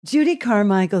Judy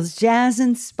Carmichael's Jazz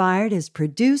Inspired is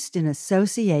produced in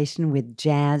association with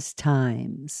Jazz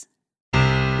Times.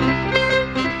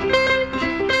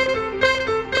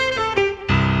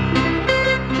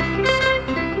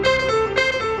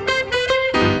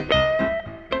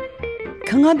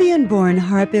 Colombian-born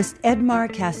harpist Edmar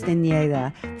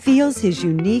Castañeda feels his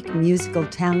unique musical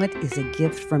talent is a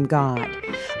gift from God,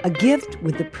 a gift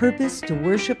with the purpose to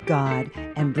worship God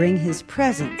and bring his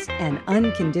presence and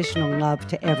unconditional love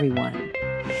to everyone.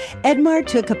 Edmar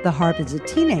took up the harp as a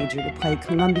teenager to play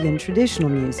Colombian traditional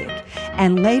music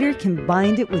and later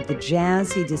combined it with the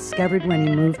jazz he discovered when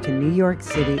he moved to New York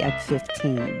City at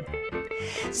 15.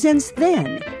 Since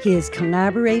then, he has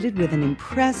collaborated with an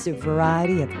impressive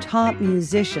variety of top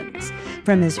musicians,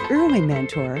 from his early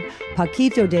mentor,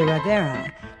 Paquito de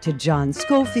Rivera, to John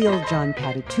Scofield, John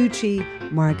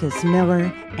Patitucci, Marcus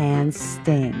Miller, and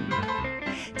Sting.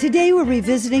 Today, we're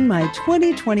revisiting my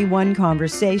 2021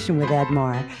 conversation with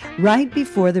Edmar right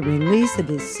before the release of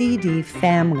his CD,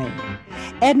 Family.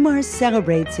 Edmar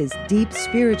celebrates his deep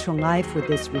spiritual life with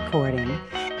this recording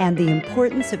and the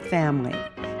importance of family,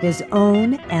 his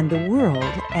own and the world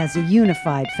as a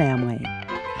unified family.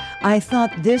 I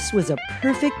thought this was a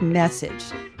perfect message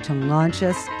to launch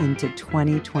us into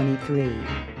 2023.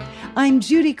 I'm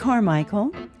Judy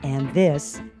Carmichael, and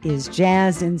this is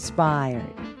Jazz Inspired.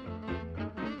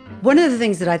 One of the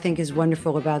things that I think is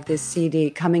wonderful about this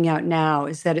CD coming out now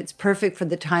is that it's perfect for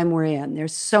the time we're in.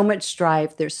 There's so much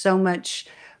strife, there's so much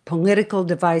political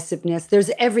divisiveness, there's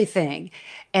everything.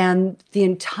 And the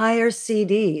entire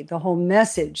CD, the whole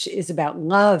message is about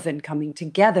love and coming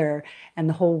together, and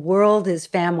the whole world is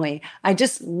family. I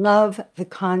just love the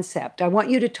concept. I want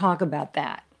you to talk about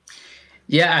that.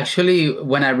 Yeah, actually,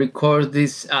 when I record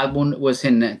this album was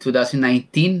in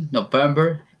 2019,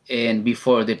 November, and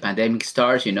before the pandemic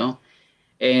starts, you know.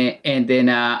 And then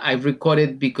I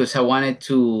recorded because I wanted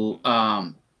to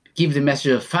give the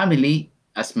message of family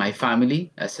as my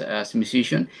family, as a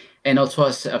musician, and also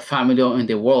as a family in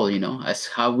the world, you know, as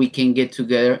how we can get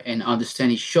together and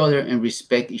understand each other and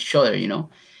respect each other, you know.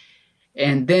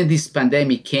 And then this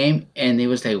pandemic came, and it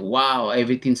was like, wow,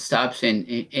 everything stops,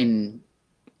 and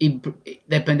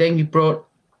the pandemic brought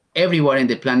everyone in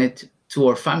the planet to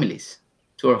our families,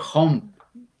 to our home,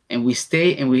 and we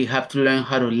stay, and we have to learn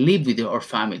how to live with our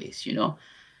families, you know.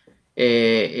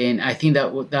 And I think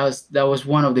that was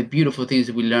one of the beautiful things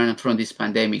that we learned from this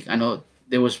pandemic. I know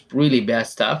there was really bad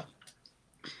stuff,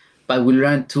 but we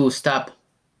learned to stop,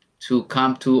 to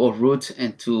come to our roots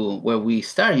and to where we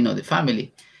start, you know, the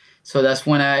family. So that's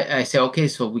when I say, okay,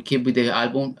 so we keep with the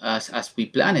album as we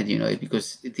planned it, you know,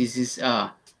 because this is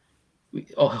our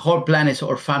whole planet is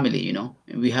our family, you know,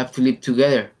 and we have to live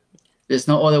together. There's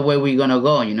no other way we're gonna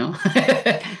go, you know.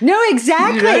 No,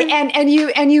 exactly, right?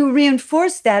 and you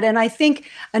reinforce that. And I think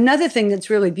another thing that's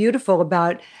really beautiful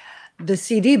about the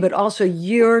CD, but also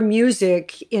your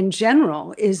music in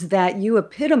general, is that you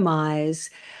epitomize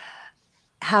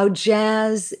how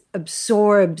jazz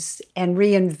absorbs and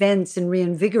reinvents and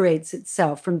reinvigorates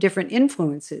itself from different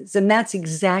influences. And that's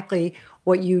exactly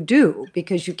what you do,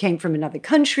 because you came from another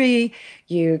country,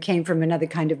 you came from another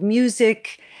kind of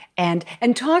music. And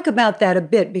talk about that a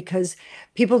bit, because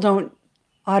people don't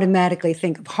automatically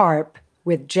think of harp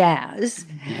with jazz.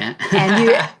 Yeah.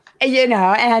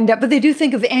 And but they do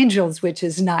think of angels, which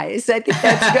is nice. I think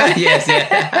that's good. Yes,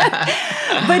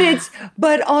 yeah.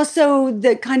 but also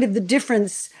the kind of the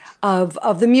difference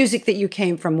of the music that you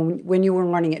came from when you were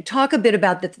learning it. Talk a bit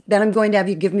about that. Then I'm going to have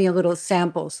you give me a little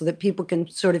sample so that people can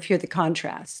sort of hear the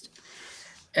contrast.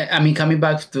 I mean, coming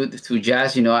back to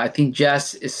jazz, you know, I think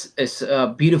jazz is a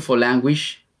beautiful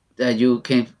language that you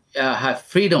can have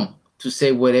freedom to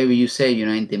say whatever you say, you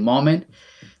know, in the moment.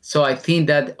 So I think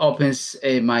that opens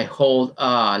my whole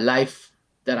life.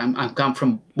 That I'm come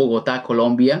from Bogota,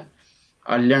 Colombia.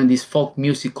 I learned this folk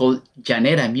music called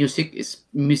llanera music. It's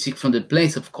music from the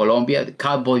plains of Colombia, the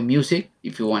cowboy music,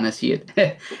 if you want to see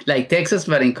it, like Texas,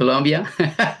 but in Colombia.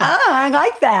 I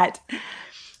like that.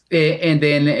 And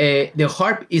then the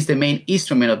harp is the main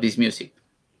instrument of this music.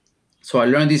 So I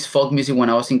learned this folk music when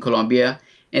I was in Colombia.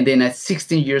 And then at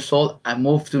 16 years old, I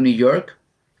moved to New York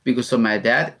because of my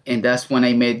dad. And that's when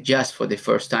I met jazz for the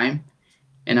first time.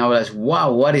 And I was like,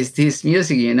 wow, what is this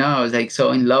music? You know, I was like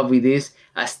so in love with this.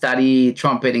 I studied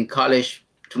trumpet in college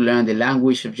to learn the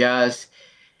language of jazz.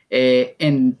 But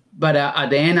at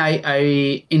the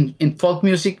end, in folk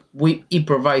music, we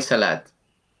improvise a lot.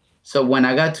 So when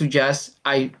I got to jazz,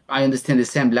 I understand the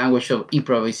same language of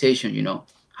improvisation, you know.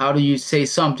 How do you say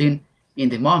something in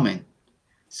the moment?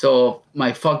 So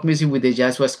my folk music with the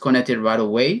jazz was connected right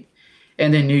away.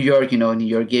 And then New York, you know, New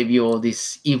York gave you all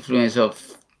this influence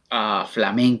of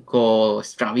flamenco,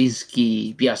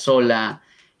 Stravinsky, Piazzolla,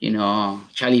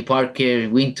 Charlie Parker,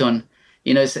 Winton.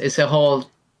 It's a whole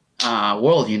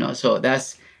world. So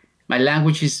that's my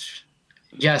language is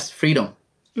just freedom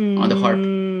on the harp.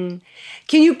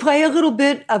 Can you play a little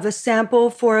bit of a sample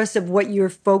for us of what your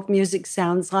folk music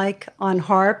sounds like on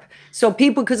harp? So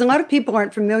because a lot of people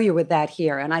aren't familiar with that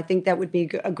here, and I think that would be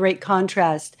a great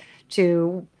contrast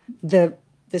to the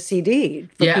CD.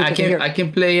 Yeah, I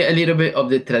can play a little bit of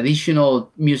the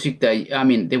traditional music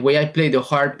the way I play the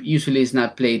harp usually is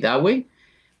not played that way,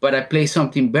 but I play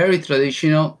something very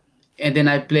traditional, and then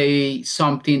I play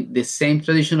something the same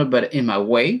traditional, but in my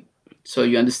way. So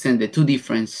you understand the two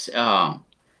different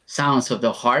sounds of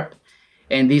the harp.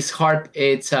 And this harp,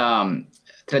 it's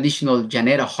traditional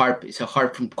llanera harp. It's a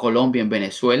harp from Colombia and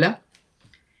Venezuela.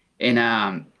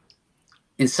 And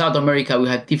in South America, we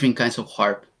have different kinds of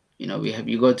harp.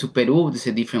 You go to Peru, there's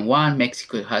a different one.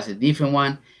 Mexico has a different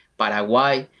one.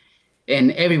 Paraguay.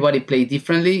 And everybody plays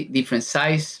differently, different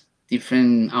size,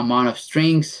 different amount of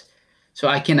strings. So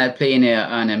I cannot play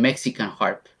on a Mexican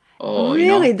harp.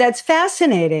 Really? That's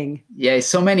fascinating. Yeah,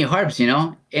 so many harps,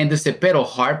 And there's the pedal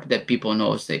harp that people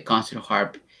know, the concert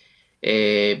harp.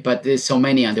 But there's so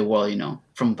many in the world,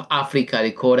 From Africa,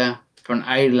 Dakota, from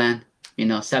Ireland,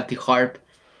 Celtic harp.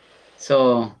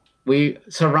 So we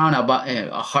surround about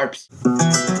harps.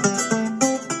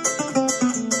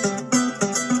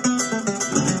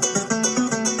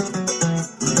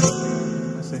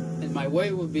 And my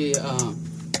way would be...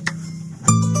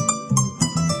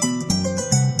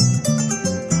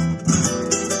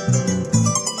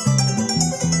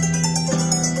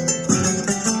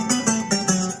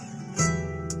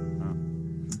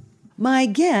 My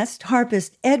guest,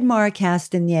 harpist Edmar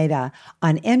Castañeda,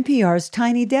 on NPR's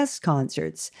Tiny Desk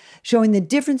Concerts, showing the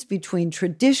difference between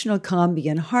traditional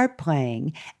Colombian harp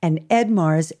playing and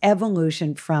Edmar's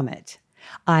evolution from it.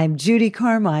 I'm Judy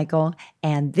Carmichael,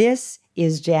 and this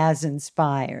is Jazz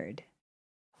Inspired.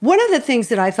 One of the things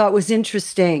that I thought was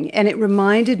interesting, and it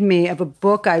reminded me of a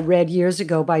book I read years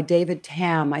ago by David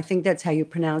Tam. I think that's how you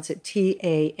pronounce it,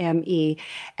 Tame.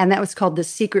 And that was called The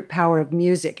Secret Power of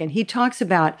Music. And he talks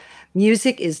about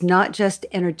music is not just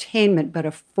entertainment, but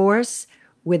a force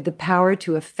with the power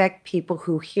to affect people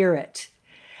who hear it.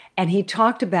 And he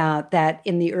talked about that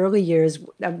in the early years,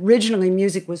 originally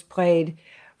music was played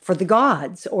for the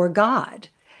gods or God.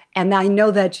 And I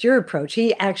know that's your approach.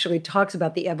 He actually talks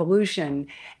about the evolution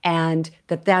and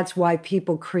that's why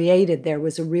people created. There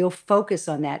was a real focus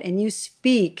on that. And you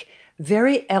speak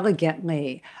very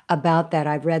elegantly about that.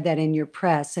 I've read that in your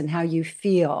press and how you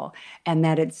feel and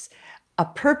that it's a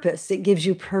purpose. It gives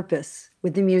you purpose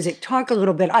with the music. Talk a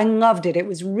little bit. I loved it. It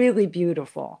was really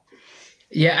beautiful.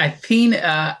 Yeah, I think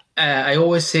I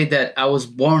always say that I was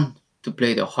born to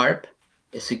play the harp.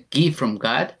 It's a gift from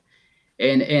God.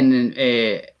 And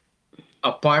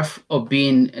apart of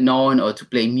being known or to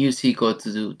play music or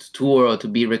to tour or to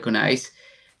be recognized,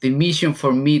 the mission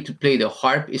for me to play the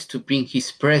harp is to bring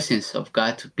his presence of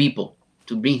God to people,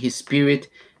 to bring his spirit.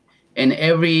 And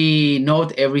every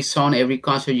note, every song, every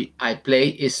concert I play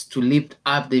is to lift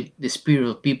up the spirit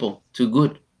of people to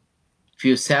good. If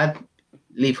you're sad,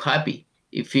 live happy.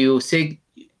 If you're sick,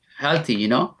 healthy,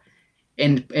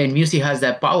 And music has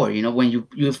that power, when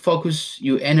you focus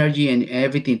your energy and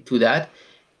everything to that,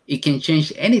 it can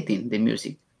change anything, the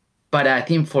music. But I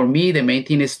think for me, the main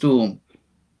thing is to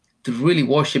really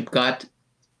worship God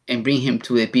and bring him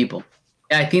to the people.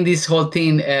 I think this whole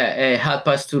thing helped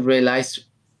us to realize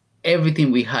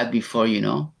everything we had before,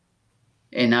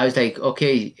 And I was like,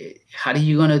 okay, how are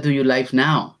you going to do your life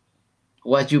now?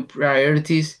 What's your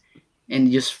priorities?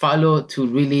 And just follow to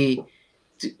really...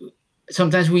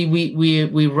 Sometimes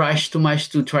we rush too much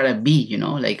to try to be,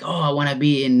 like, oh, I want to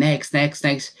be in next.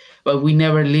 But we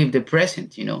never live the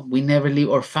present, We never live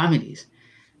our families.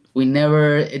 We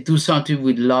never do something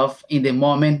with love in the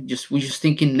moment. We're just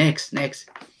thinking next.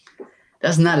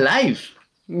 That's not life.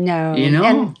 No.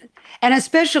 And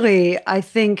especially, I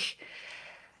think,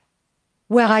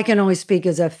 well, I can only speak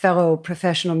as a fellow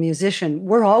professional musician.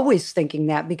 We're always thinking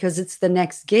that because it's the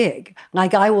next gig.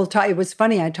 Like it was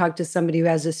funny, I talked to somebody who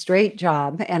has a straight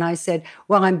job and I said,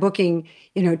 well, I'm booking,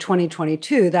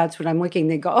 2022. That's what I'm looking.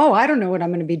 They go, oh, I don't know what I'm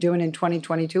going to be doing in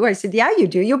 2022. I said, yeah, you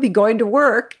do. You'll be going to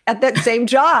work at that same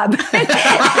job.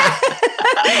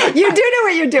 You do know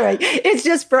what you're doing. It's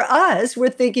just for us, we're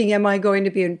thinking, am I going to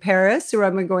be in Paris or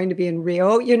am I going to be in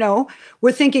Rio?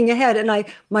 We're thinking ahead. And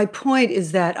my point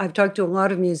is that I've talked to a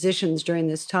lot of musicians during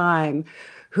this time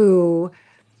who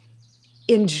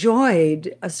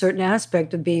enjoyed a certain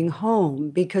aspect of being home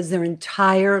because their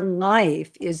entire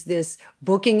life is this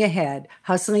booking ahead,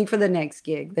 hustling for the next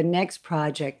gig, the next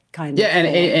project kind Yeah,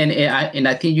 of thing. and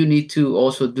I think you need to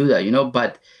also do that,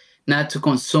 but not to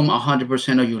consume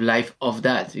 100% of your life of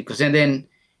that, because then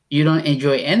you don't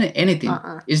enjoy anything.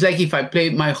 It's like if I play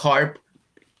my harp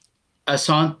a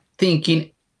song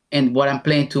thinking and what I'm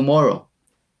playing tomorrow,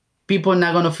 people are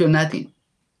not gonna feel nothing.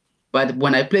 But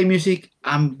when I play music,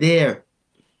 I'm there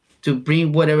to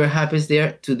bring whatever happens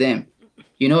there to them.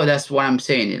 That's what I'm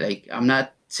saying. Like, I'm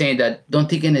not saying that don't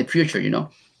think in the future,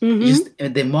 just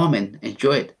at the moment,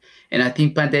 enjoy it. And I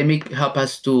think pandemic help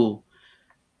us to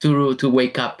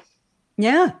wake up.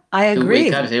 Yeah, I To agree.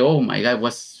 wake up and say, oh my God,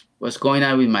 what's going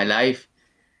on with my life?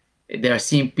 There are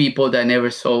seeing people that I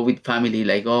never saw with family,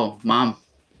 like, oh, mom.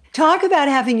 Talk about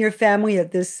having your family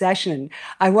at this session.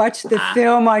 I watched the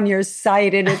film on your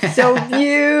site and it's so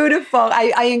beautiful.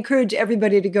 I encourage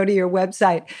everybody to go to your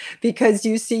website because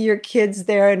you see your kids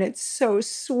there and it's so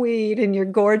sweet, and your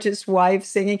gorgeous wife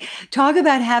singing. Talk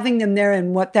about having them there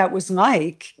and what that was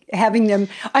like. Having them,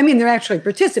 they actually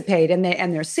participate and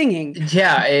they're singing.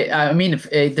 Yeah,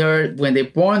 when they're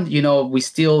born, we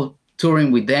still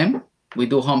touring with them. We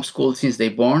do homeschool since they're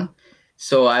born.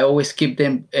 So I always keep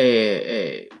them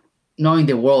knowing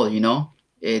the world,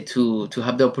 to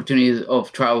have the opportunity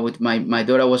of travel with my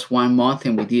daughter was 1 month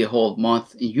and we did a whole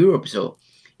month in Europe. So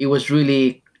it was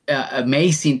really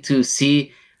amazing to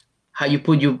see how you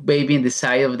put your baby in the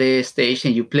side of the stage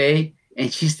and you play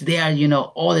and she's there,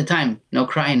 all the time, no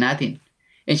crying, nothing.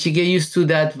 And she get used to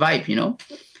that vibe,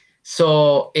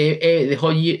 So the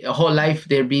whole life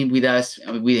they're being with us,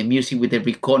 with the music, with the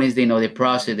recordings, they know the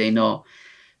process, they know.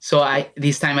 So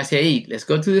this time I say, hey, let's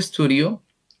go to the studio.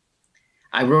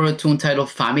 I wrote a tune titled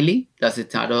Family. That's the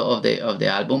title of the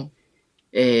album.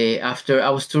 After I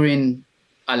was touring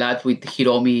a lot with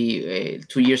Hiromi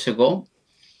 2 years ago,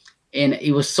 and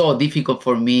it was so difficult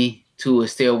for me to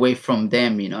stay away from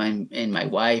them, and my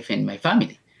wife and my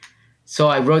family. So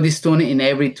I wrote this tune in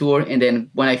every tour, and then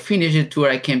when I finished the tour,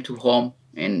 I came to home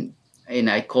and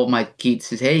I called my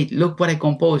kids and said, hey, look what I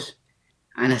composed.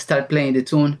 And I started playing the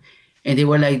tune, and they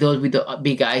were like those with the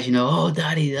big eyes, oh,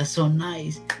 Daddy, that's so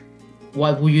nice.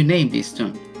 What would you name this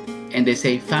tune? And they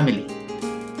say, Family.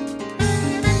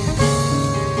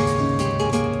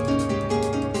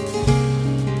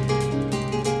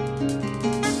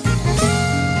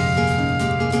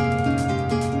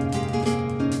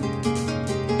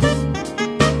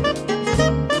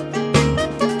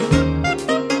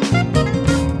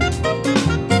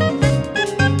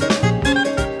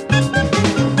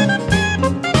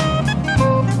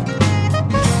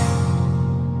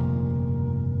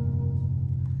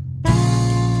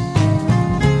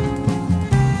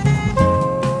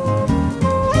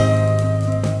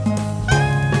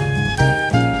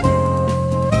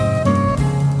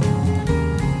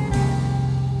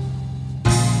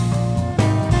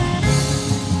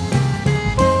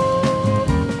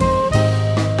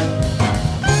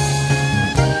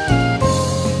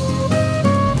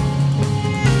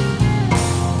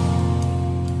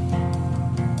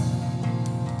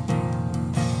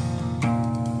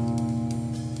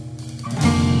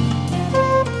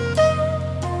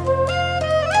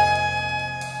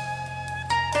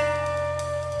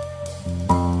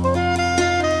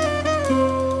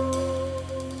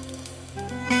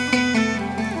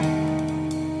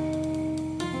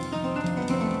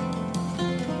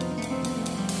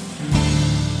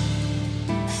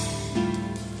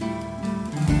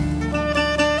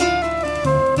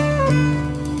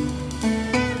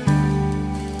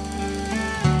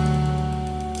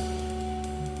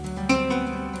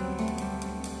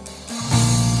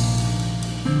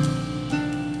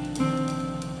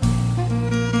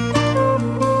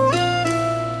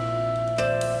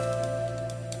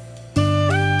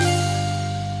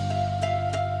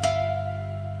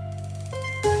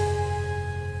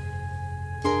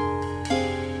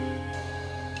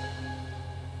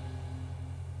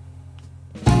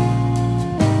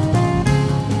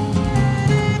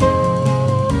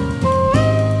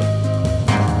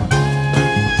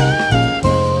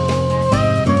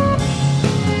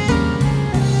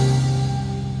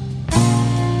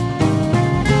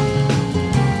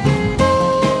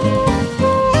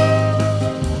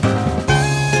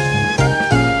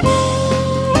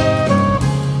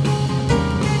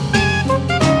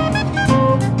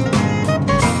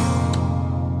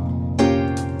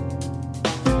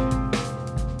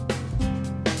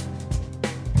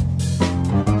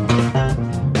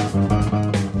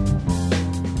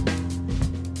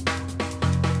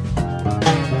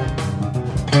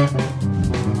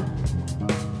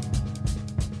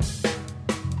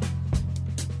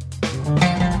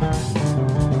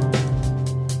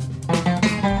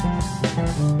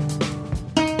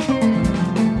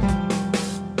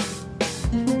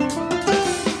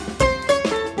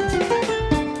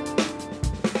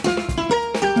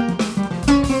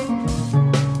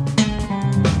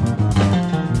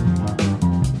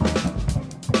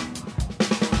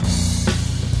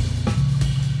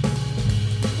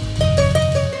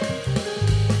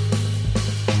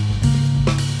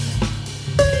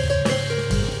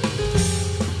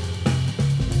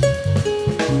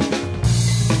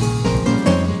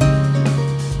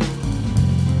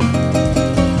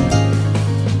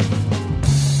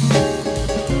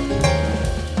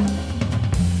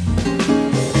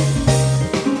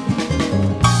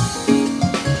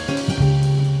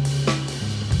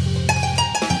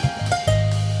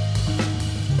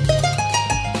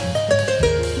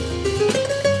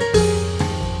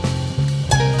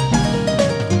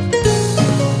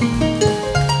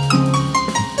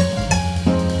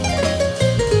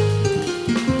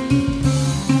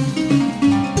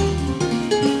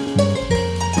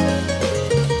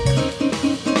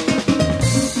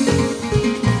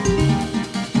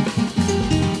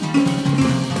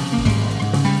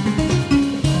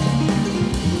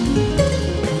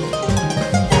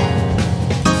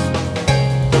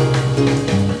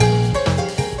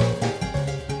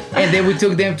 And then we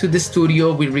took them to the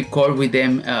studio. We record with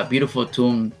them a beautiful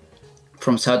tune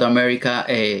from South America,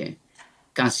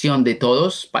 Canción de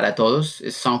Todos, para Todos,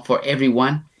 a song for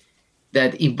everyone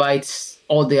that invites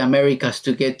all the Americas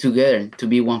to get together, to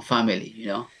be one family,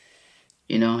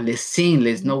 let's sing,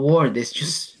 let's no war, let's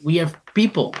just, we are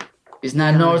people. It's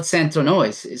not North, Central, no,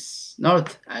 it's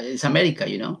North, it's America,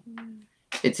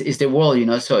 It's the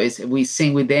world, so we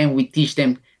sing with them, we teach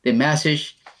them the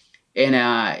message, and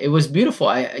it was beautiful.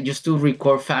 I used to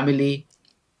record family.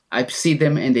 I see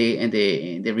them and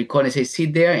they record and say,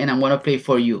 sit there and I'm going to play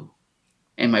for you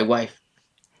and my wife.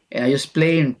 And I just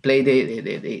play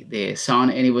the song,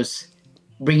 and it was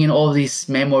bringing all these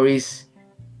memories,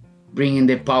 bringing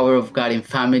the power of God in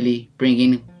family,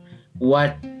 bringing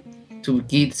what to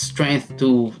give strength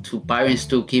to parents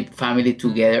to keep family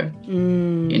together.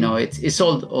 It's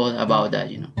all about that,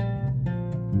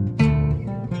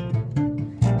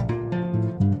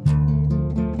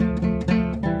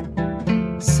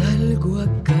 Salgo a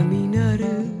caminar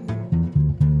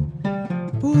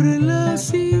por la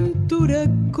cintura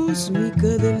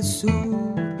cósmica del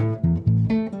sur.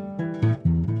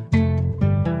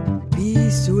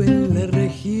 Piso en la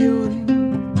región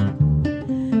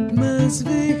más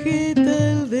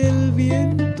vegetal del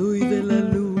viento y de la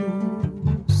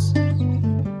luz.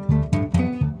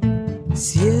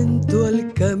 Siento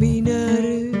al caminar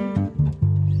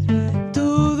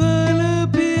toda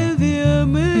la piel de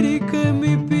América en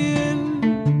mi piel,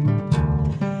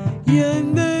 y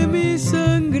anda en mi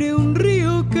sangre un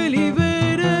río que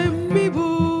libera en mi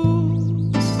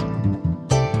voz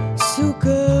su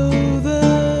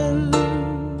caudal.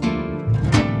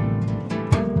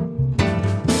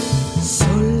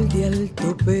 Sol de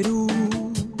Alto Perú,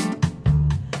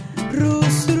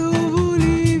 rostro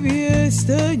Bolivia,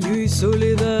 estaño y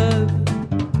soledad.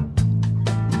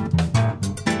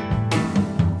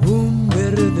 Un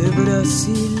verde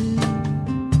Brasil,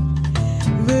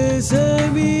 besa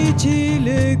mi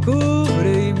Chile,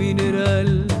 cobre y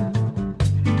mineral.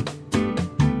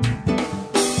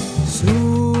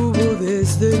 Subo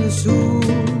desde el sur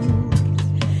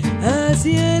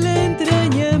hacia la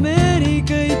entraña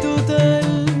América y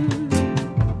total,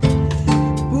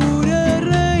 pura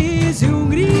raíz y un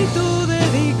grito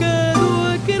dedicado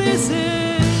a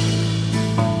crecer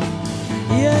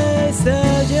y a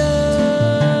estallar.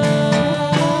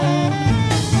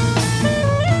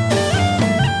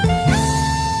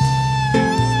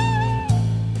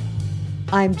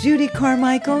 I'm Judy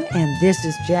Carmichael, and this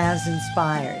is Jazz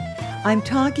Inspired. I'm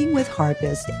talking with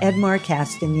harpist Edmar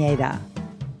Castañeda.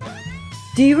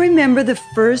 Do you remember the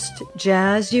first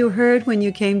jazz you heard when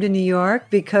you came to New York?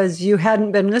 Because you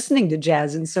hadn't been listening to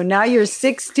jazz, and so now you're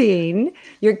 16,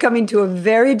 you're coming to a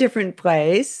very different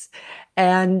place.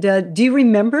 And do you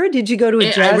remember? Did you go to a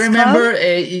jazz club? I remember,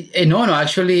 no,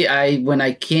 actually, when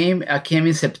I came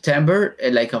in September,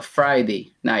 like a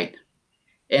Friday night.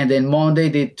 And then Monday,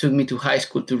 they took me to high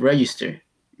school to register.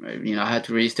 I had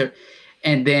to register.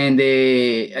 And then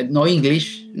they had no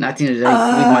English, nothing,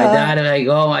 like with my dad. Like,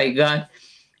 oh my God.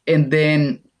 And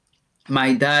then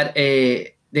my dad,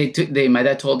 my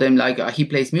dad told them, like, he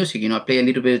plays music. I play a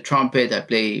little bit of trumpet, I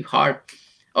play harp.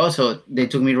 Also, they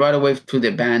took me right away to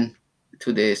the band,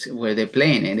 where they're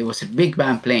playing. And it was a big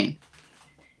band playing.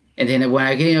 And then when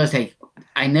I get in, I was like,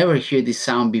 I never heard this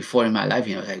sound before in my life.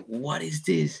 I was like, what is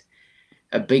this?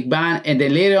 A big band. And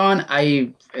then later on,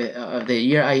 the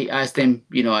year I asked them,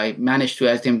 I managed to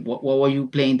ask them, what were you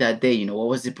playing that day? What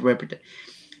was the repertoire?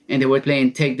 And they were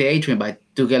playing Take the A Train by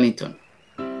Duke Ellington.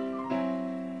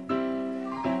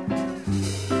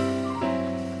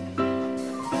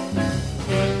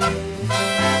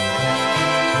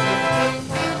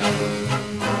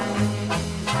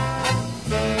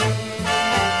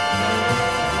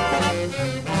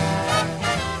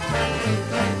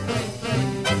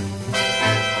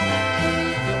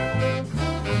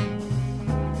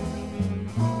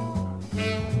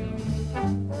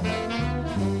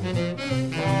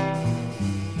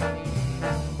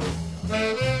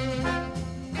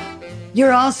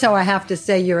 You're also, I have to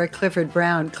say, you're a Clifford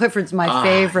Brown. Clifford's my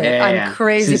favorite. Yeah. I'm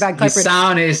crazy about Clifford. The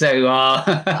sound is like, wow.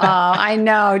 I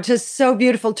know. Just so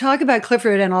beautiful. Talk about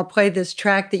Clifford, and I'll play this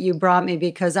track that you brought me,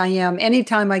 because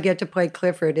anytime I get to play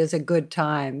Clifford is a good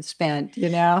time spent,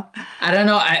 I don't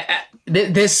know.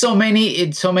 There's so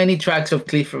many tracks of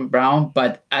Clifford Brown,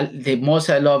 but the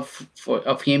most I love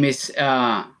of him is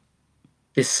the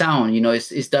sound,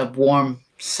 it's that warm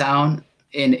sound.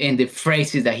 And the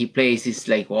phrases that he plays is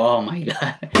like, oh, my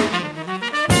God.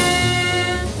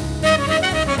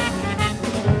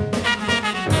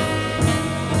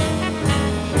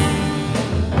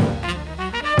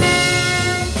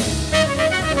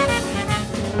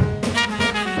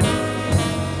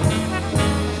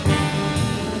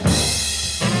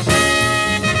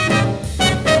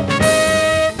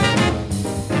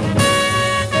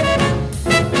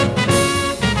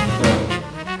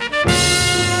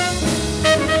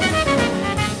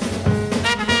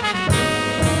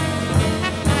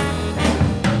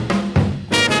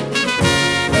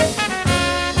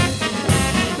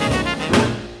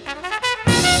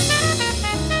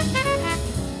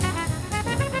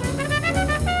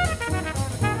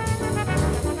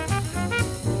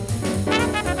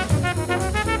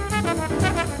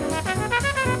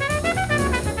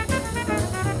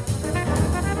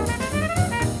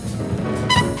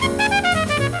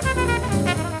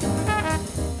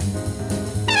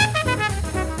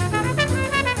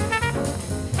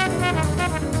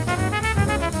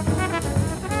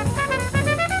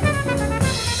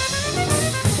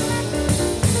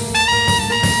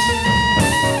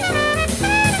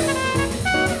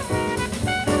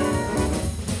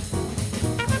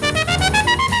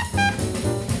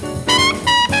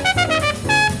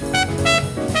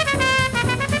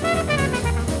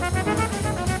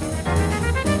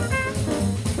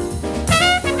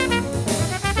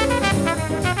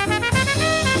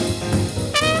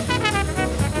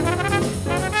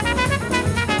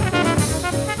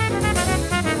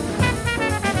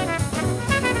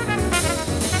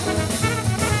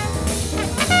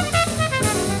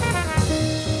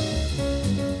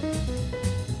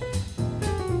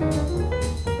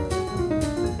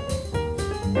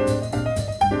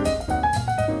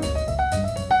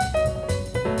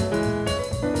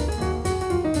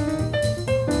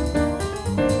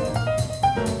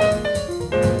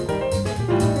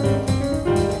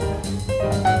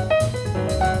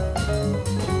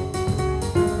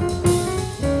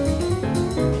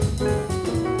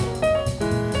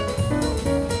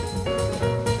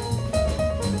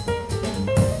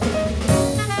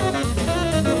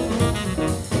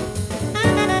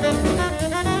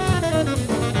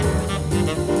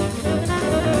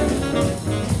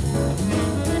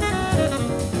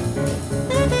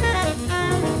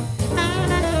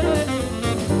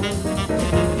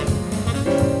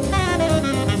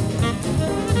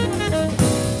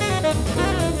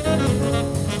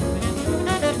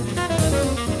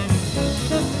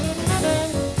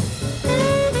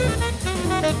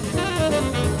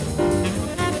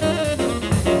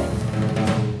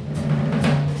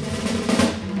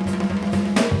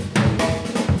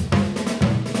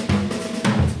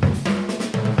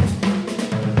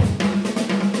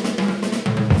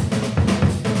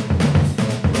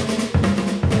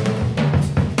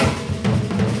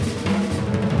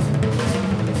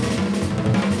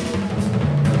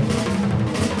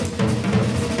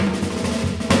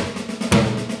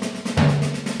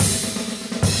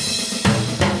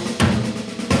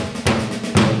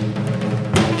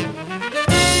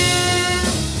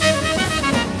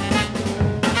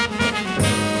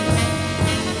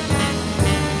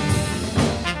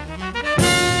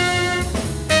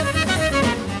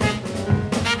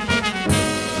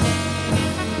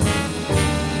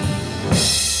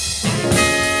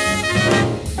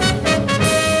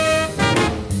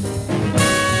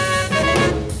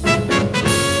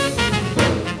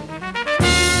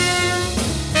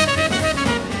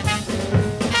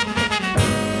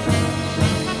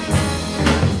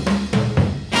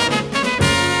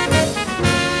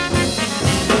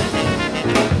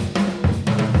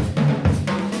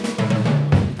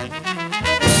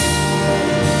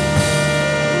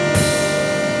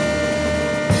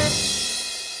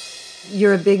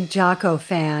 you're a big Jaco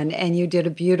fan, and you did a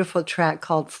beautiful track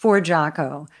called For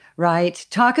Jaco, right?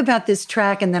 Talk about this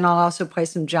track, and then I'll also play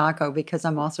some Jaco because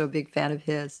I'm also a big fan of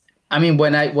his. I mean,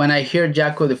 when I heard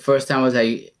Jaco the first time, I was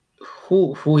like,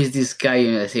 who is this guy?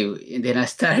 And then I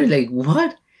started like,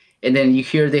 what? And then you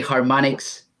hear the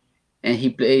harmonics, and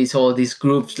he plays all these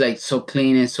groups like so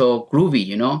clean and so groovy,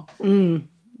 you know.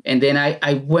 And then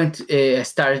I went, I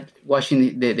started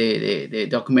watching the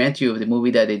documentary of the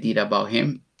movie that they did about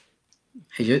him.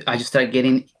 I just started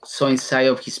getting so inside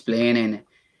of his playing,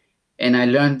 and I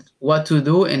learned what to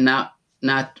do and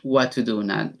not what to do,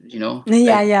 not, you know.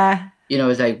 Yeah. You know,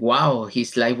 it's like, wow,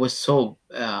 his life was so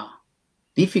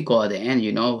difficult at the end,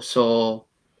 you know, so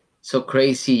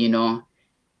crazy, you know.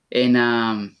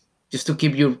 And just to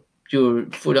keep your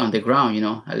foot on the ground, you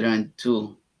know, I learned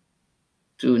to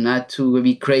not to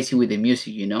be crazy with the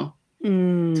music, you know,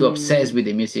 to obsess with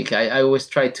the music. I always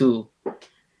try to,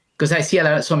 because I see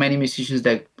so many musicians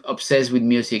that obsess with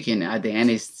music, and at the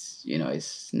end it's, you know,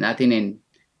 it's nothing, and,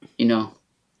 you know,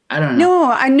 I don't know.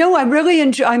 No, I know. I really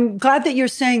enjoy. I'm glad that you're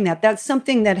saying that. That's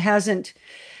something that hasn't.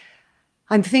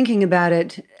 I'm thinking about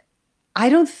it. I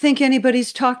don't think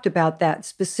anybody's talked about that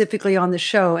specifically on the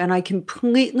show, and I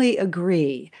completely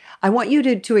agree. I want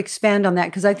you to expand on that,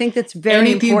 because I think that's very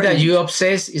Anything important. that you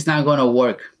obsess is not going to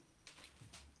work,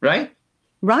 right?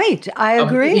 Right, I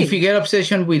agree. If you get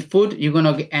obsession with food, you're going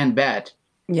to end bad.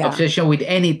 Yeah. Obsession with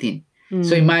anything.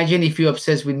 So imagine if you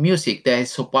obsess with music that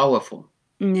is so powerful.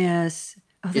 Yes.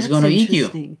 Oh, It's going to eat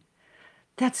you.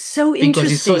 That's so interesting.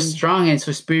 Because it's so strong and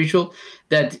so spiritual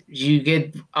that you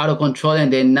get out of control,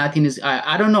 and then nothing is,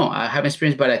 I don't know, I haven't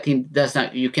experienced, but I think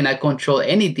you cannot control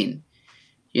anything,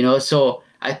 you know. So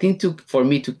I think for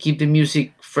me to keep the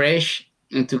music fresh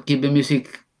and to keep the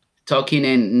music talking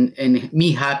and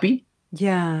me happy,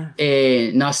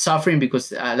 not suffering,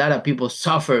 because a lot of people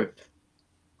suffer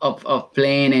of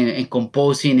playing and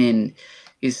composing, and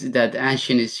is that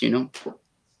anxiousness, you know.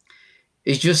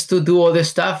 It's just to do all the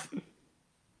stuff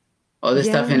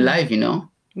stuff in life, you know.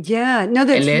 Yeah, no,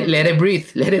 that's, and let it breathe.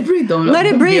 Let it breathe. Don't let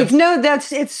it breathe. No,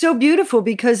 it's so beautiful,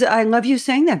 because I love you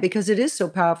saying that, because it is so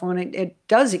powerful, and it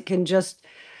can just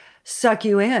suck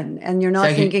you in, and you're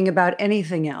not thinking about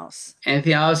anything else.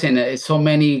 Anything else, and so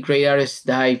many great artists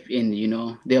dive in, you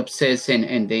know, they obsess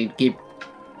and they keep,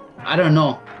 I don't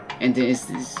know, and it's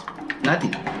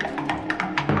nothing.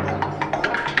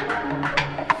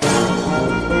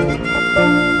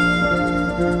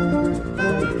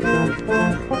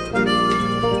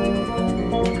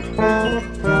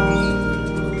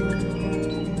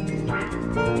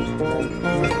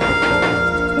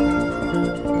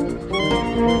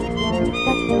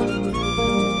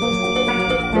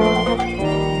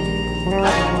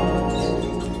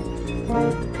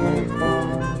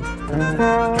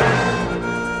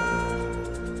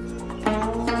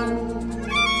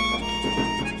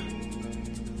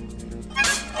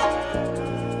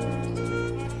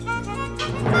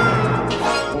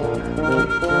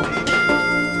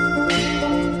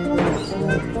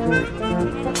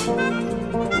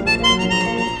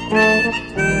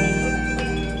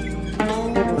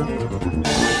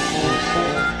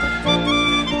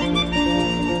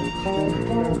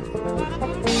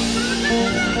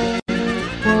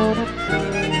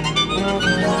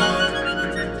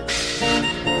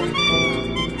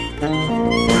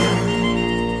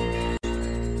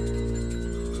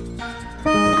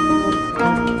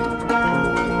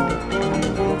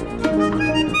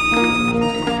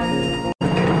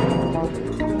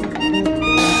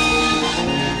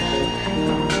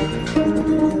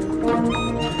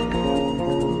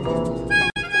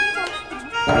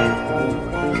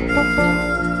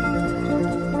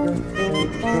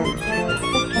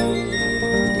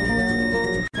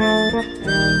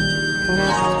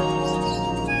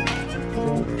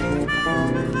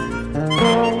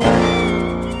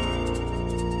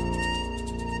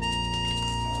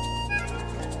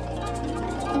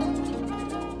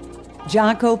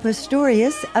 Jaco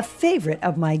Pastorius, a favorite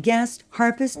of my guest,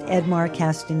 harpist Edmar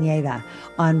Castañeda,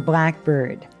 on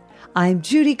Blackbird. I'm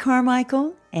Judy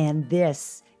Carmichael, and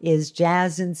this is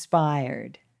Jazz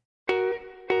Inspired.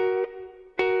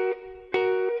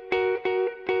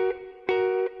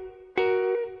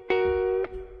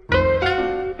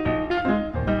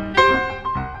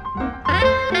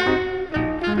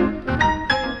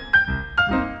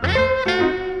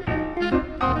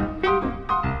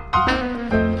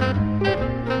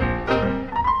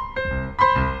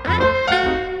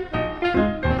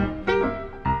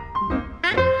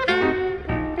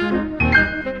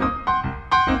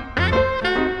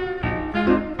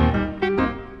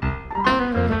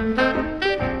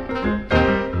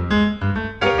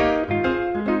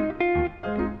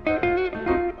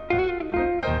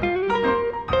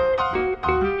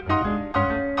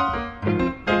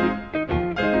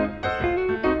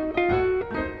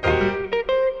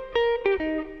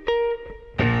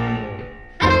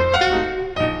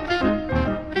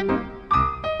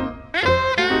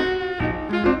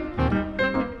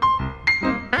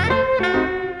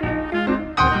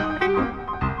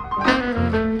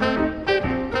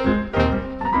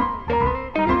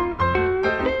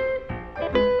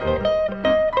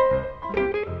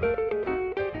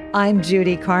 I'm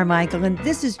Judy Carmichael, and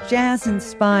this is Jazz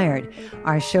Inspired.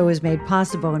 Our show is made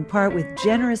possible in part with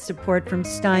generous support from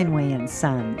Steinway &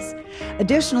 Sons.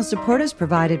 Additional support is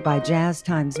provided by Jazz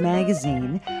Times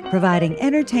Magazine, providing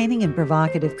entertaining and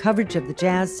provocative coverage of the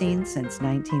jazz scene since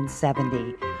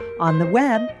 1970. On the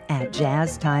web at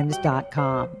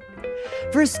jazztimes.com.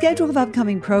 For a schedule of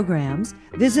upcoming programs,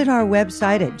 visit our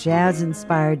website at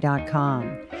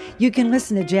jazzinspired.com. You can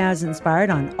listen to Jazz Inspired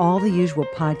on all the usual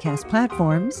podcast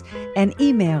platforms and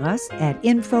email us at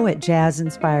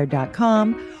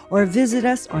info@jazzinspired.com or visit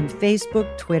us on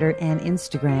Facebook, Twitter, and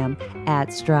Instagram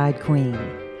at Stride Queen.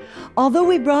 Although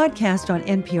we broadcast on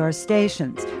NPR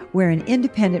stations, we're an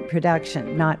independent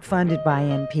production, not funded by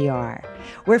NPR.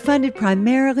 We're funded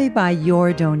primarily by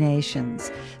your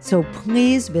donations, so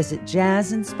please visit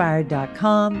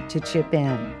jazzinspired.com to chip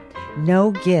in.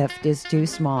 No gift is too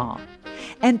small.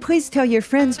 And please tell your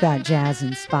friends about Jazz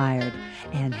Inspired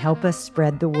and help us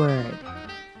spread the word.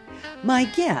 My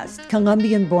guest,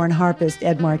 Colombian-born harpist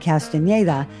Edmar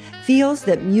Castañeda, feels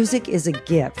that music is a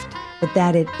gift, but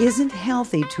that it isn't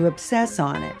healthy to obsess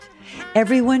on it.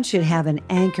 Everyone should have an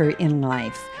anchor in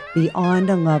life beyond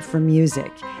a love for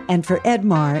music, and for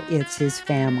Edmar, it's his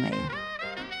family.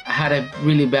 I had a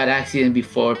really bad accident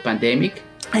before pandemic.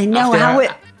 I know.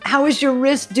 How is your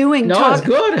wrist doing? No, it's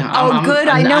good. Good.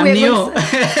 I know it new. looks.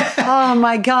 Oh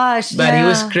my gosh! But it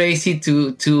was crazy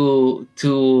to.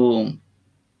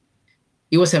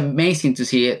 It was amazing to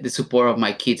see the support of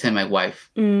my kids and my wife.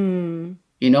 Mm.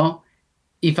 You know,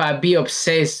 if I be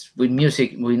obsessed with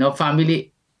music with no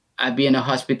family, I'd be in a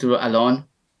hospital alone,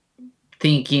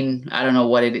 thinking I don't know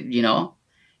what it.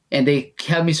 And they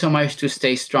helped me so much to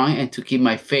stay strong and to keep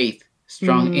my faith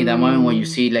strong in that moment when you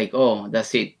see like, oh,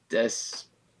 that's it.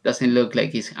 Doesn't look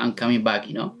like I'm coming back,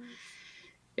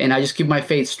 And I just keep my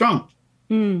faith strong.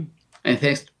 Mm. And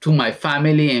thanks to my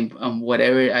family and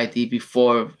whatever I did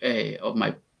before of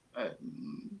my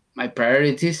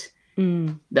priorities,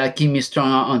 that keep me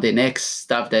strong on the next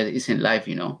stuff that is in life,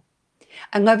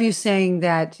 I love you saying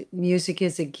that music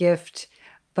is a gift,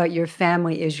 but your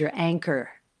family is your anchor.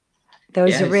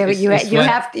 Those are really, you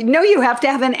have to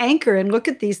have an anchor and look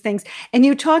at these things. And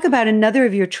you talk about another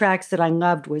of your tracks that I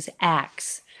loved was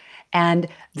Acts. And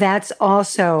that's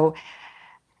also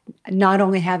not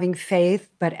only having faith,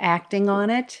 but acting on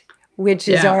it, which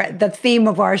is the theme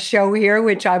of our show here,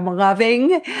 which I'm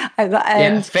loving.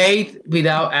 Faith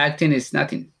without acting is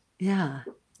nothing. Yeah.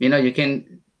 You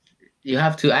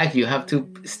have to act, you have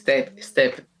to step.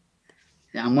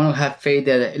 I'm going to have faith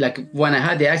that, like when I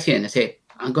had the accident, I said,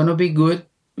 I'm going to be good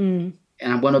and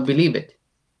I'm going to believe it.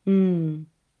 And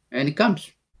it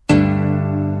comes.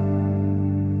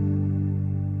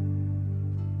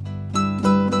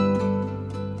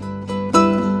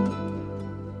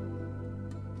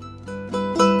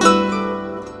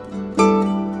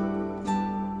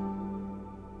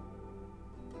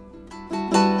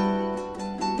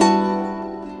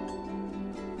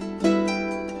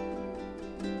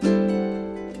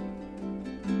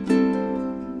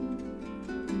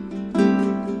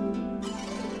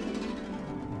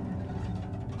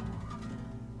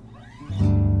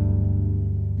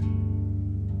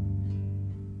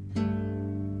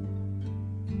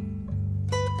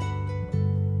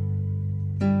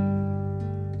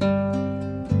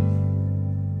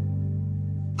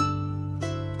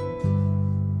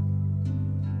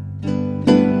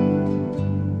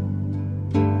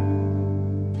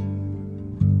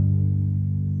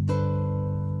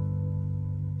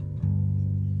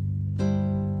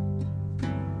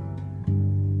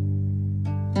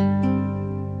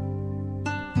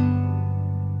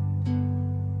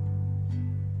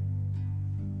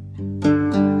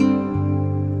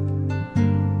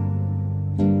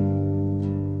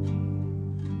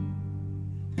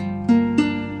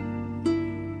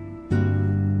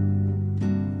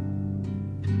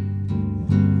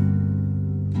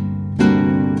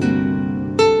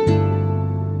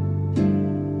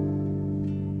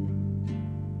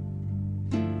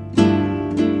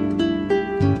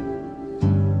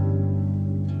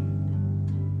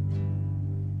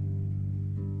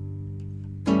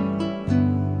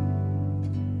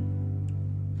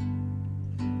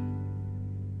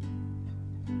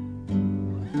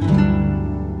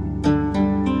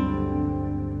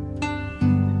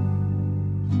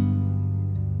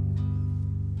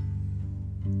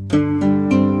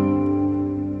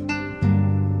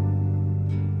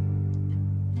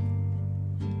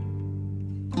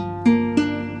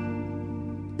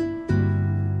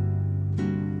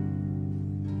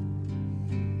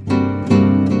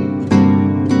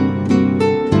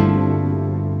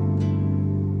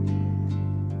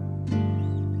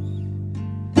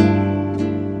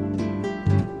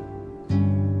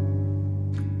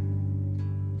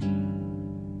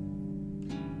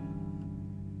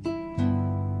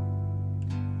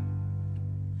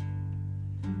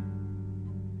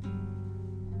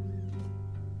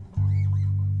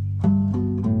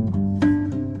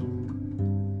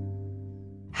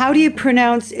 How do you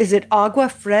pronounce, is it agua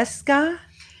fresca?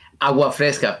 Agua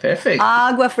Fresca, perfect.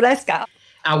 Agua fresca.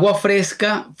 Agua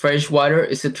Fresca, fresh water,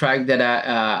 is a track that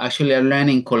I actually learned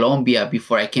in Colombia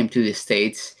before I came to the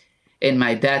States. And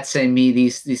my dad sent me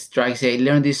this track. Say,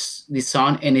 learn this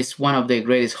song, and it's one of the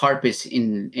greatest harpists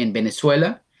in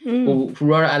Venezuela, who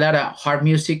wrote a lot of harp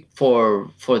music for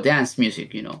dance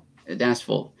music,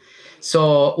 danceful.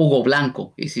 So Hugo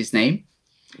Blanco is his name.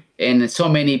 And so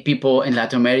many people in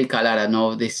Latin America, Lara,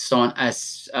 know this song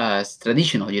as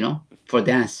traditional, for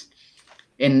dance.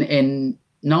 And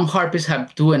non-harpists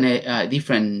have doing a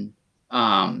different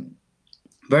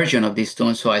version of this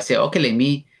tune. So I said, okay,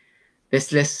 let's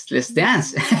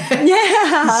dance.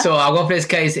 Yeah. So Agua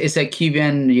Fresca is a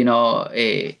Cuban,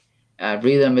 a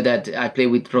rhythm that I play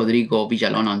with Rodrigo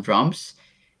Villalon on drums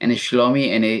and Shlomi,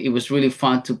 and it was really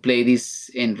fun to play this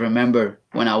and remember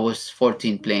when I was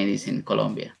 14 playing this in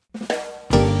Colombia.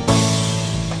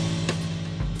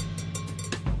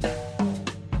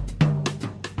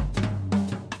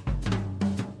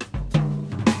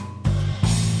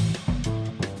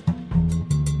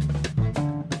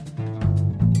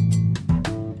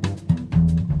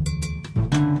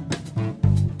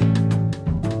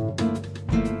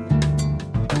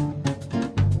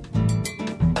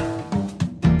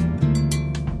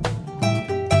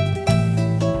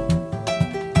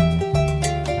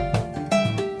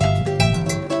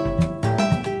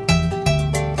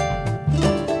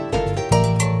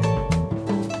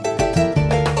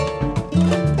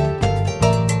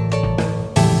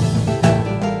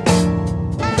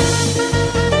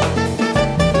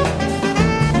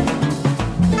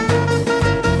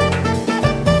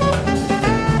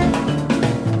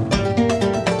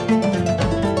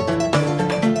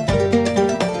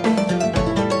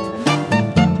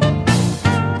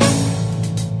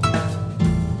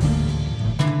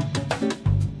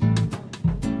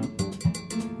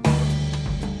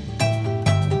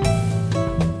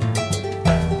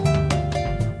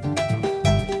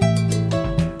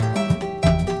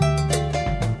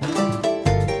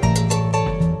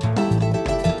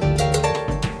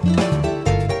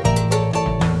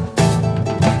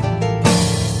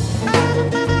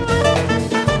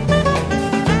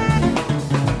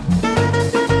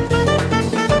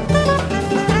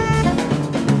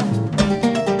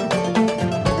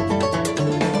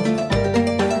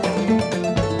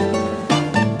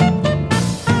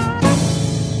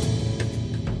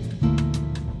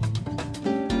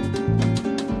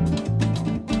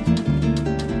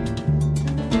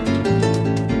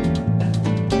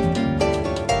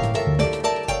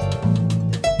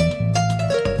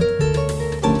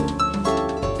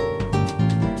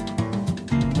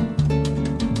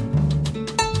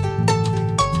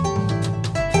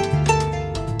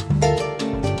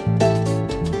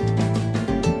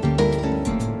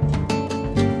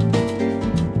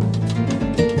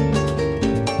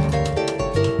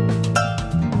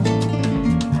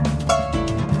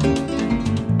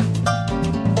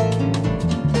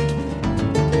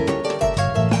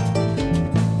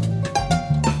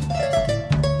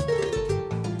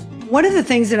 One of the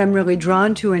things that I'm really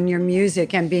drawn to in your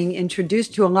music and being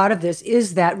introduced to a lot of this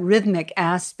is that rhythmic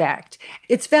aspect.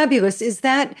 It's fabulous. Is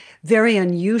that very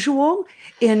unusual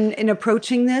in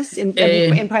approaching this, in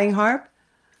playing harp?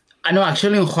 I know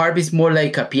actually on harp is more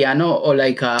like a piano or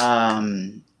like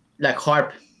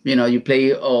harp. You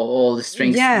play all the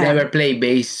strings. Yeah. Never play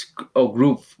bass or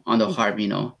groove on the harp,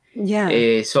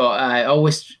 Yeah. So I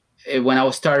always, when I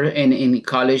was started in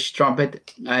college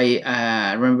trumpet,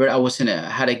 I remember I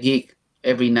had a gig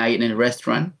every night in a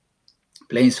restaurant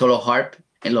playing solo harp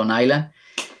in Long Island.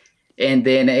 And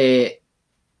then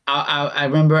I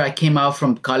remember I came out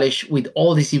from college with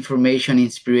all this information,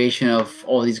 inspiration of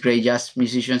all these great jazz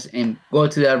musicians, and go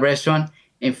to that restaurant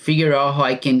and figure out how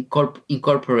I can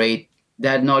incorporate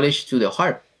that knowledge to the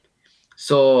harp.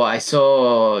 So I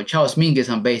saw Charles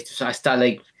Mingus on bass. So I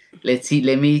started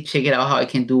let me check it out how I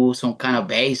can do some kind of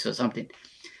bass or something.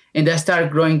 And that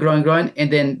started growing.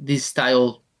 And then this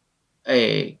style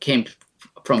came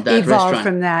from that Evolved restaurant.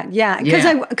 from that, yeah.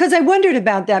 Because I wondered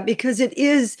about that, because it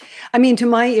is, to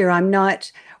my ear, I'm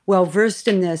not well versed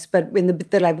in this, but in the bit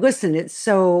that I've listened, it's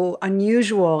so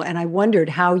unusual, and I wondered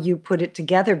how you put it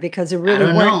together, because there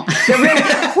really weren't.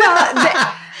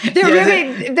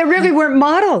 There really weren't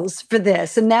models for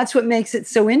this, and that's what makes it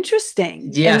so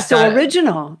interesting and so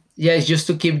original. Yeah, it's just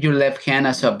to keep your left hand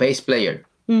as a bass player.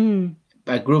 Mm.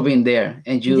 By grooving there,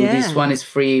 and this one is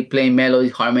free, playing melody,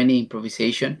 harmony,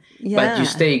 improvisation, but you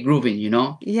stay grooving,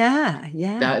 Yeah.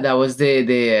 That was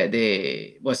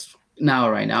what's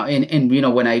right now,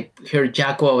 and when I heard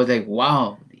Jaco, I was like,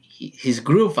 wow, his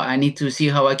groove. I need to see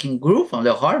how I can groove on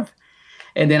the harp,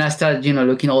 And then I started,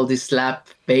 looking all this slap,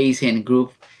 bass, and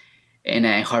groove, and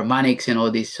harmonics and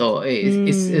all this. So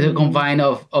it's a combine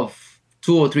of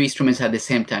two or three instruments at the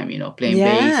same time, playing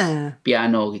bass,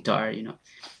 piano, guitar,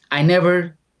 I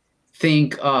never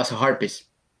think as a harpist.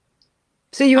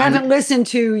 So you haven't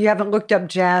looked up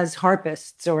jazz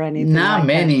harpists or anything? Not like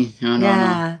many. That.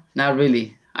 No, not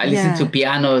really. I listen to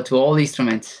piano, to all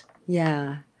instruments.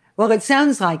 Yeah. Well, it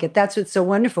sounds like it. That's what's so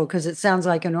wonderful, because it sounds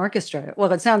like an orchestra.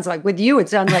 Well, it sounds like, with you, it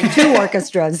sounds like two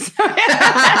orchestras.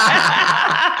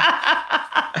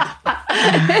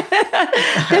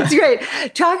 That's great.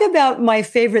 Talk about My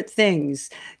Favorite Things,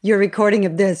 your recording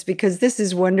of this, because this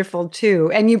is wonderful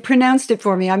too. And you pronounced it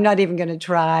for me. I'm not even going to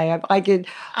try. I could.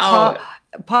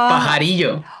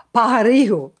 Pajarillo.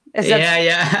 Pajarillo.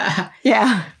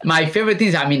 Yeah. My favorite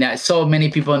things, so many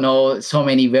people know so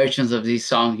many versions of this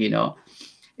song,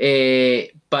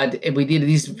 but we did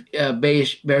this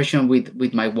bass version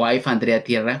with my wife, Andrea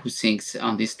Tierra, who sings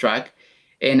on this track.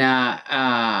 And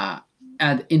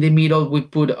in the middle, we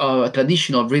put a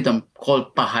traditional rhythm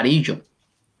called pajarillo.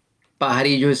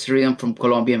 Pajarillo is a rhythm from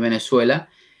Colombia and Venezuela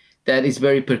that is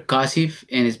very percussive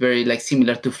and is very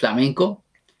similar to flamenco.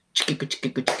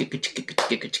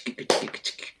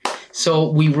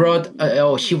 So she wrote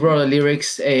the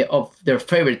lyrics of their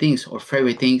favorite things or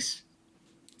favorite things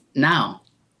now,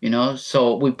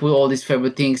 So we put all these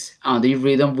favorite things on the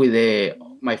rhythm with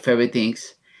my favorite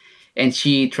things, and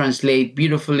she translate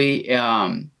beautifully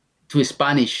to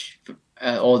Spanish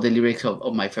all the lyrics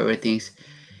of my favorite things,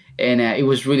 and it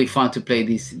was really fun to play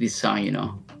this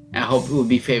song. I hope it will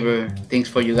be favorite things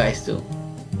for you guys too.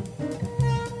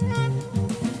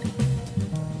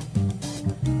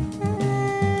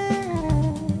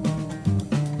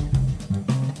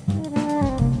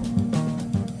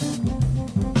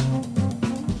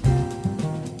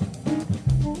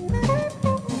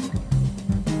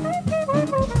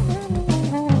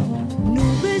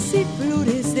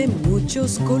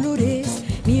 Muchos colores,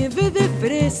 nieve de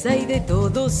fresa y de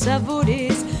todos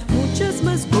sabores, muchas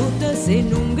mascotas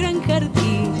en un gran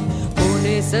jardín. Con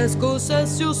esas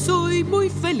cosas yo soy muy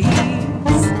feliz.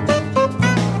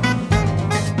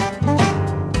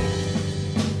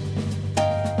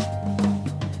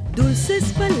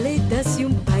 Dulces paletas y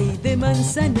un pay de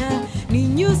manzana,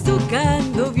 niños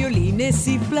tocando violines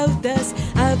y flautas,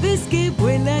 aves que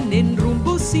vuelan en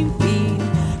rumbo sin fin.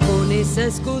 Con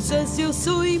esas cosas yo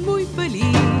soy muy feliz.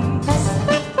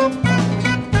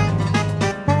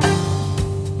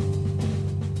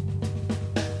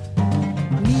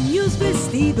 Niños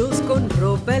vestidos con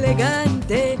ropa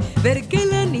elegante, ver que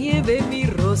la nieve mi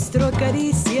rostro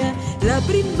acaricia, la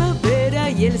primavera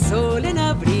y el sol en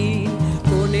abril.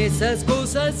 Con esas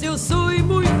cosas yo soy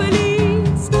muy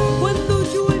feliz. Cuando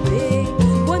llueve,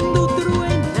 cuando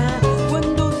truena,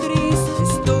 cuando triste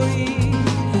estoy,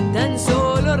 tan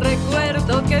solo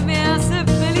recuerdo que me hace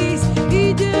feliz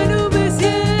y ya no me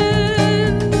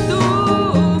siento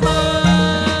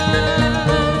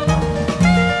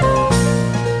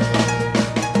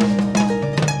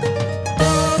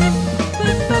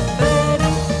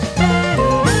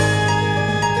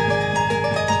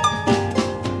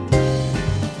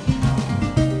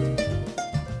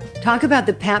Talk about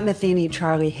the Pat Metheny,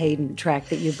 Charlie Haden track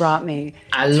that you brought me.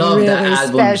 I love really that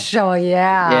album. Special,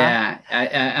 yeah.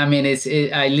 Yeah, I mean,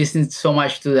 I listened so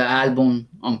much to the album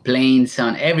on planes,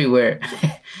 on everywhere.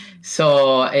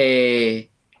 So I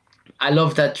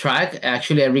love that track.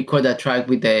 Actually, I recorded that track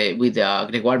with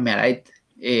Gregoire Merait,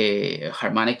 a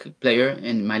harmonic player,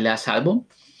 in my last album.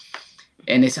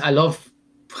 And I love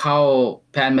how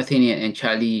Pat Metheny and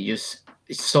Charlie it's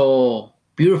so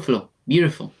beautiful.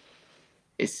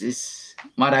 It's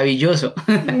maravilloso.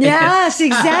 Yes,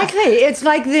 exactly. It's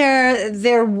like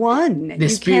they're one. The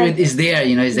spirit is there,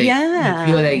 It's like you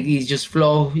feel like it's just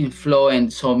flow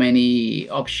and so many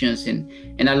options, and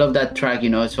I love that track,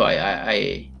 So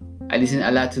I listen a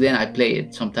lot to them. I play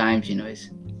it sometimes, It's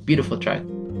a beautiful track.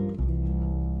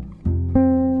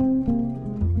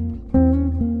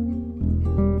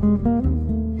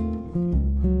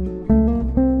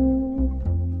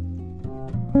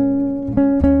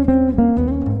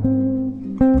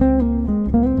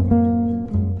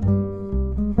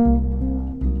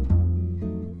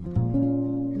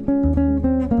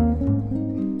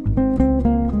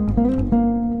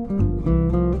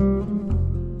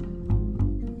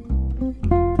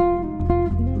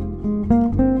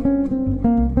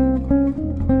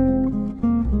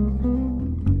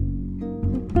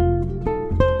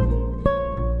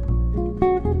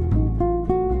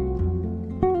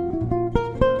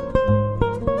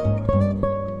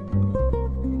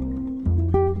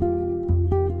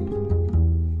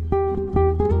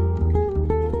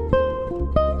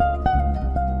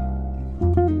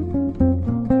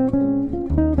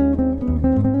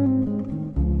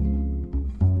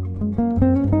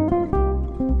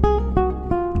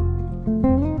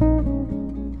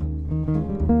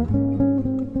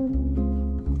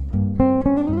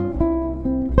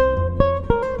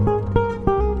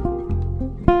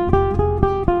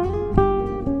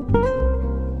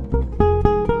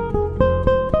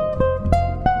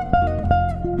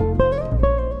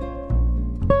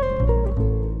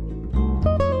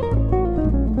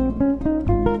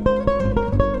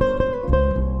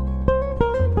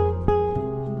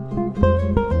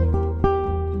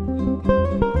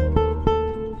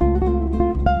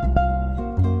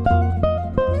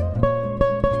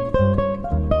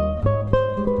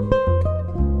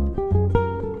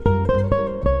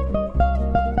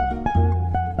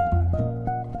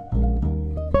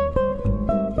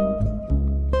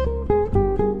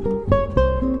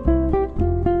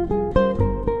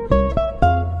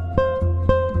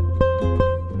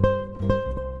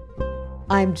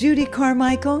 I'm Judy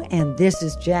Carmichael, and this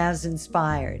is Jazz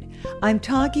Inspired. I'm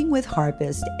talking with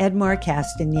harpist Edmar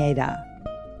Castañeda.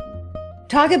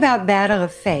 Talk about Battle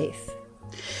of Faith.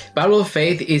 Battle of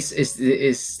faith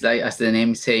is like, as the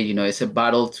name say, it's a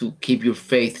battle to keep your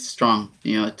faith strong,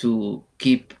 to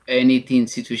keep anything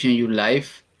situation in your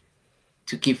life,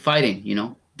 to keep fighting,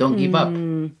 don't give up,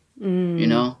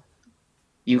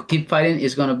 you keep fighting,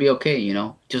 it's going to be okay,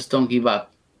 just don't give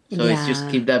up. So it's just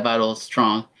keep that battle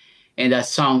strong. And that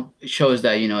song shows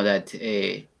that,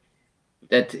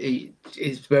 that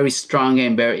it's very strong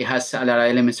and it has a lot of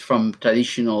elements from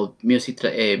traditional music,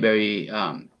 very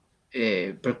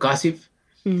percussive.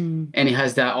 And it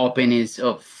has that openness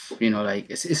of,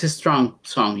 it's a strong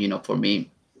song, for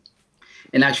me.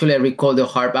 And actually I recall the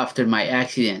harp after my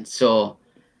accident. So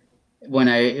when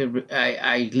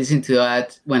I listened to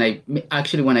that, when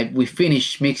we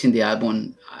finished mixing the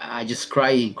album, I just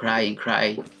cry and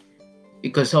cry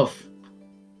because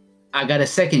I got a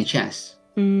second chance.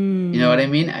 You know what I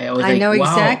mean? I know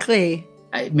exactly.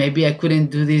 Maybe I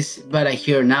couldn't do this, but I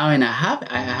hear now, and I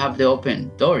have the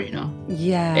open door,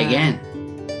 Yeah. Again.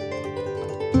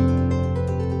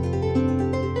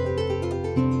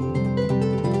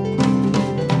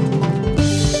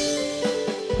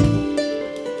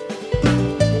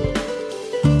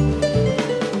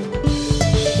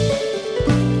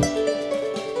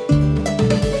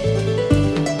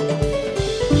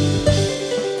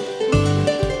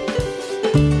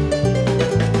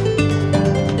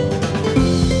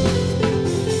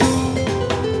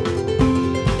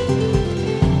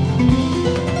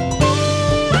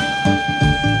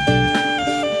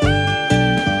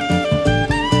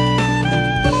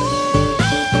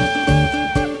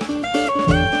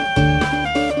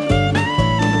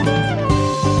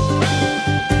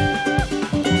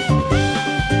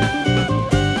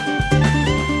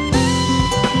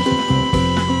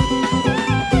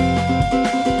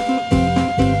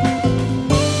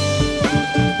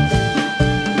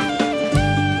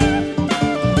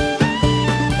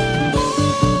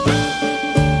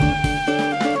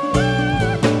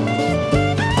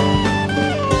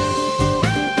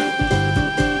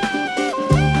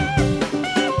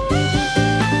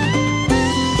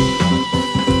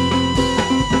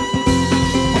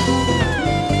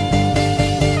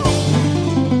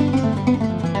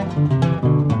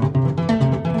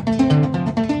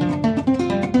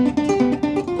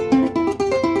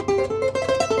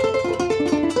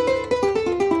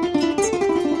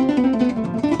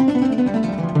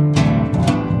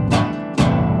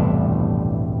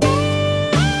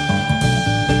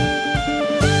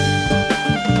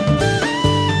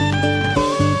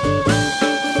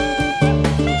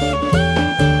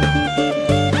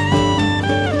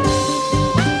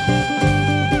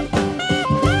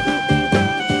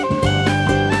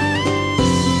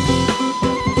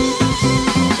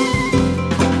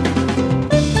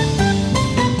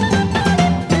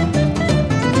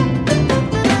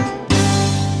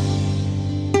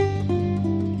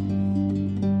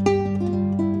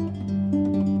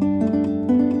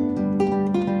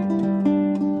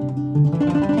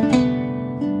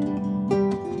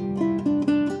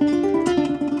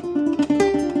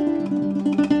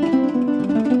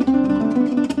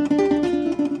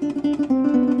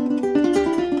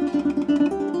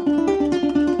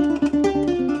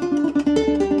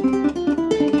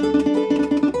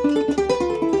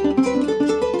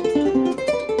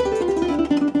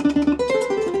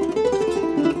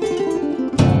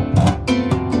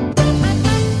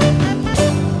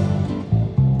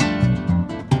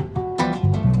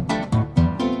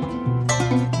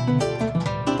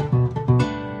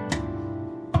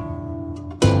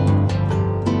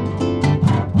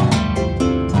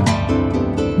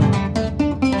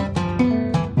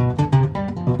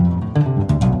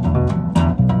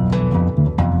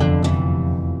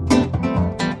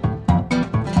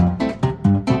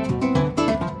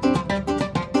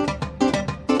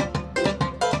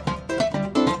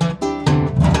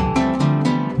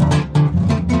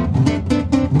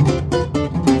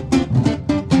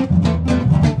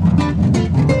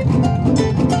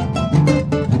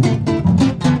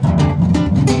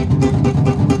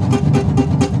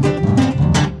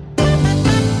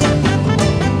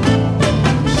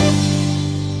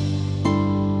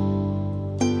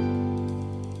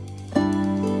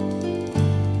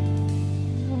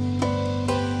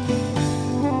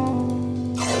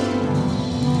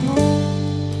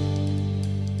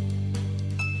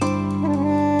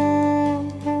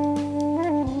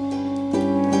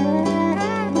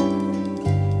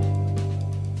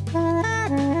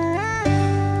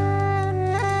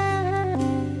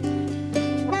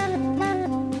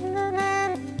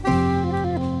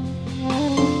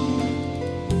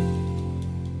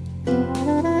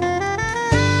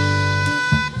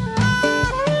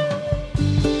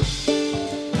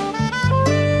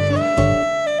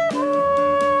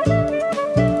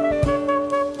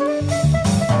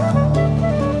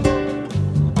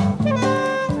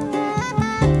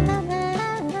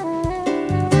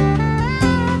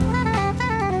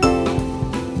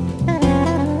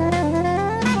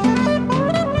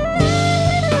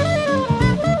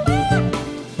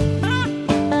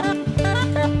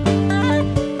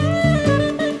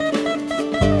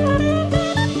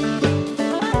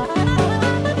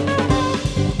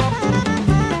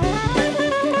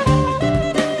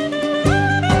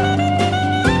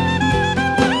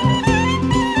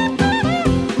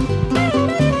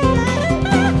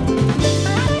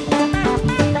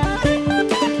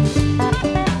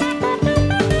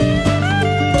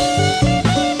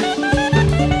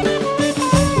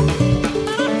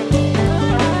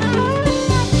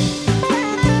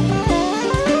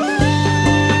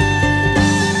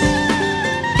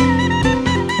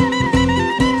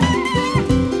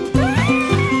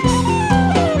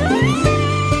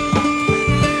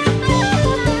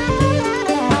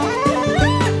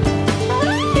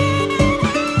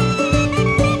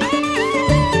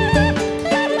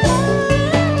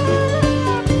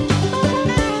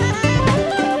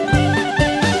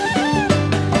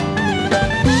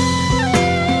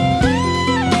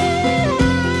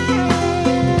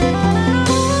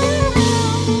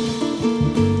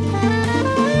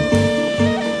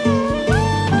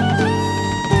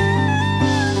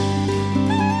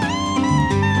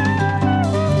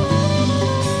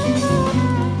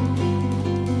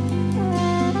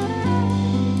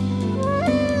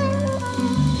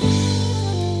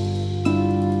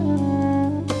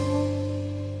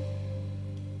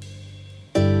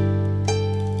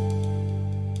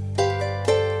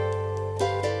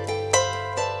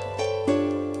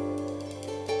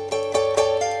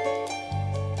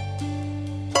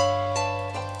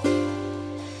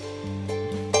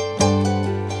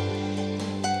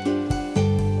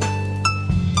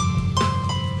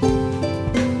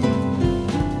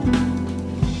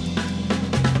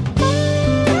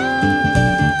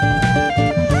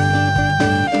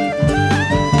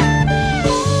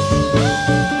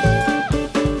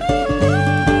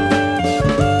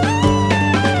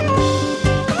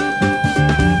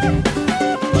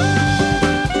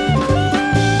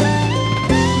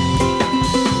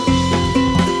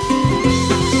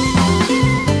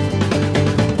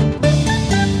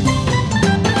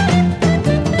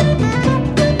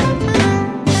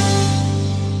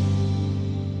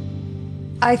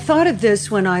 I thought of this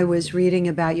when I was reading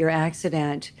about your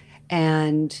accident,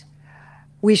 and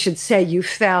we should say you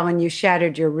fell and you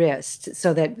shattered your wrist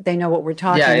so that they know what we're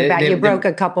talking about. You broke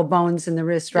a couple bones in the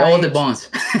wrist, right? All the bones.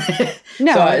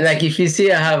 No. So, like, if you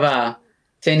see, I have a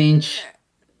 10-inch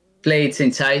plates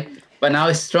inside, but now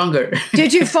it's stronger.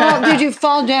 Did you fall? Did you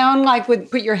fall down? Like,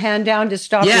 put your hand down to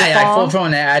stop your fall? Yeah, I fall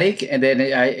from the attic, and then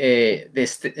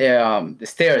the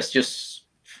stairs just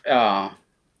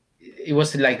it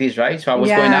was like this, right? So I was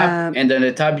going up, and then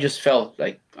the top just fell,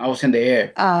 like I was in the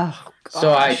air. Oh, gosh.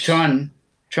 So I turned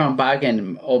back,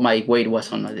 and all my weight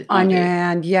was on your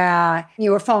hand. Yeah,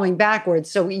 you were falling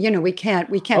backwards, so we can't.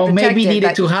 Oh, maybe it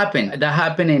needed to happen. That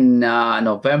happened in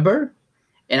November,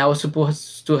 and I was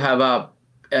supposed to have a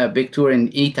big tour in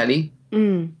Italy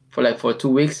for 2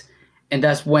 weeks, and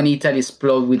that's when Italy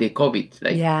exploded with the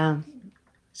COVID.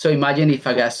 So imagine if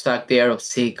I got stuck there or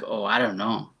sick, or I don't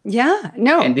know. Yeah,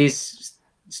 no. And this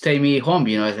stay me home,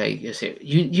 It's like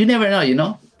you never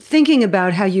know, Thinking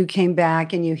about how you came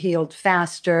back and you healed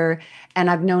faster, and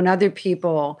I've known other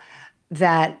people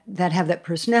that have that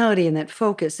personality and that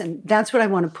focus, and that's what I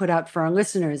want to put out for our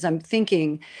listeners. I'm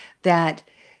thinking that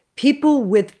people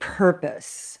with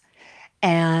purpose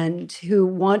and who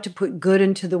want to put good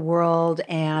into the world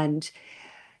and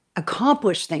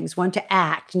accomplish things, want to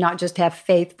act, not just have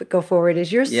faith, but go forward,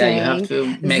 as you're saying. You have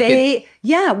to make it.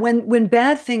 Yeah, when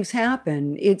bad things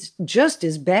happen, it's just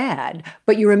as bad,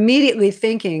 but you're immediately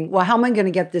thinking, well, how am I going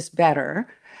to get this better?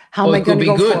 How am I going to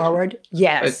go forward?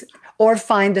 Yes. Or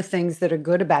find the things that are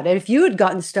good about it. If you had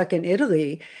gotten stuck in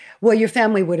Italy, well, your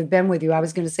family would have been with you. I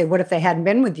was going to say, what if they hadn't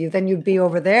been with you? Then you'd be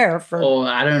over there for... Oh,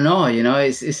 I don't know. It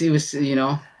was,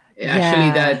 actually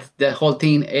that whole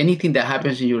thing, anything that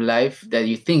happens in your life that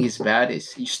you think is bad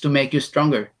is just to make you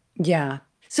stronger. Yeah.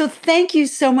 So thank you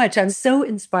so much. I'm so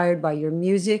inspired by your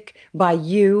music, by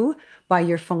you, by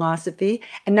your philosophy.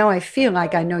 And now I feel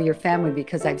like I know your family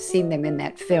because I've seen them in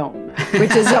that film,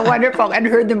 which is so wonderful, and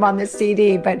heard them on the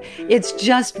CD. But it's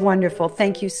just wonderful.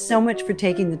 Thank you so much for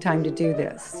taking the time to do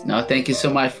this. No, thank you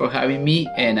so much for having me.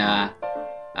 And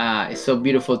it's so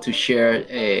beautiful to share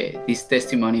this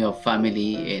testimony of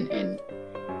family and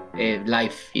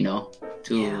life, to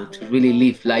really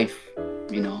live life,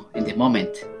 in the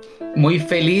moment. Muy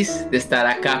feliz de estar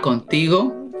acá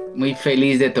contigo, muy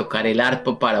feliz de tocar el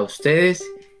arpa para ustedes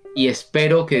y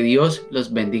espero que Dios los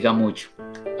bendiga mucho.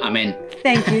 Amen.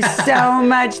 Thank you so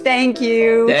much. Thank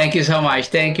you. Thank you so much.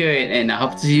 Thank you. And I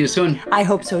hope to see you soon. I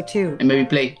hope so too. And maybe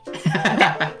play.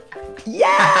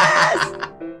 Yes!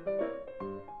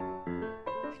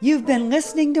 You've been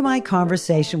listening to my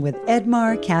conversation with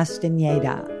Edmar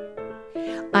Castañeda.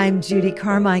 I'm Judy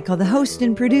Carmichael, the host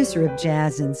and producer of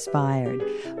Jazz Inspired.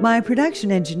 My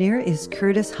production engineer is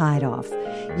Curtis Heidoff.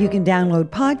 You can download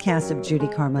podcasts of Judy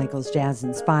Carmichael's Jazz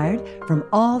Inspired from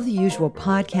all the usual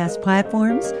podcast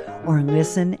platforms or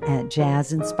listen at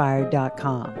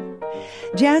jazzinspired.com.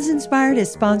 Jazz Inspired is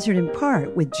sponsored in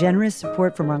part with generous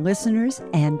support from our listeners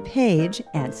and Paige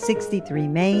at 63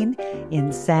 Main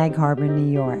in Sag Harbor,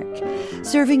 New York,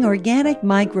 serving organic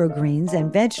microgreens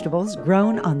and vegetables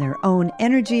grown on their own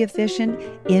energy-efficient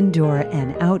indoor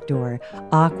and outdoor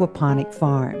aquaponic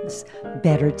farms.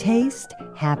 Better taste,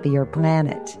 happier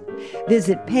planet.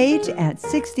 Visit Paige at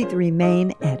 63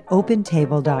 Main at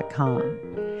opentable.com.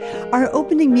 Our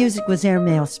opening music was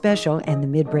Airmail Special, and the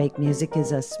mid-break music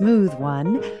is a smooth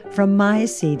one from my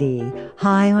CD,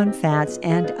 High on Fats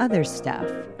and Other Stuff.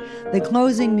 The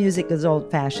closing music is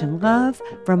Old Fashioned Love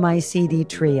from my CD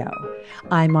Trio.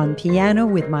 I'm on piano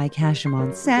with Mike Hashem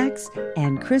on sax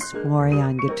and Chris Flory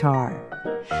on guitar.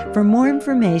 For more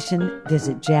information,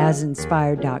 visit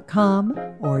jazzinspired.com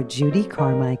or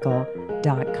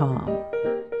judycarmichael.com.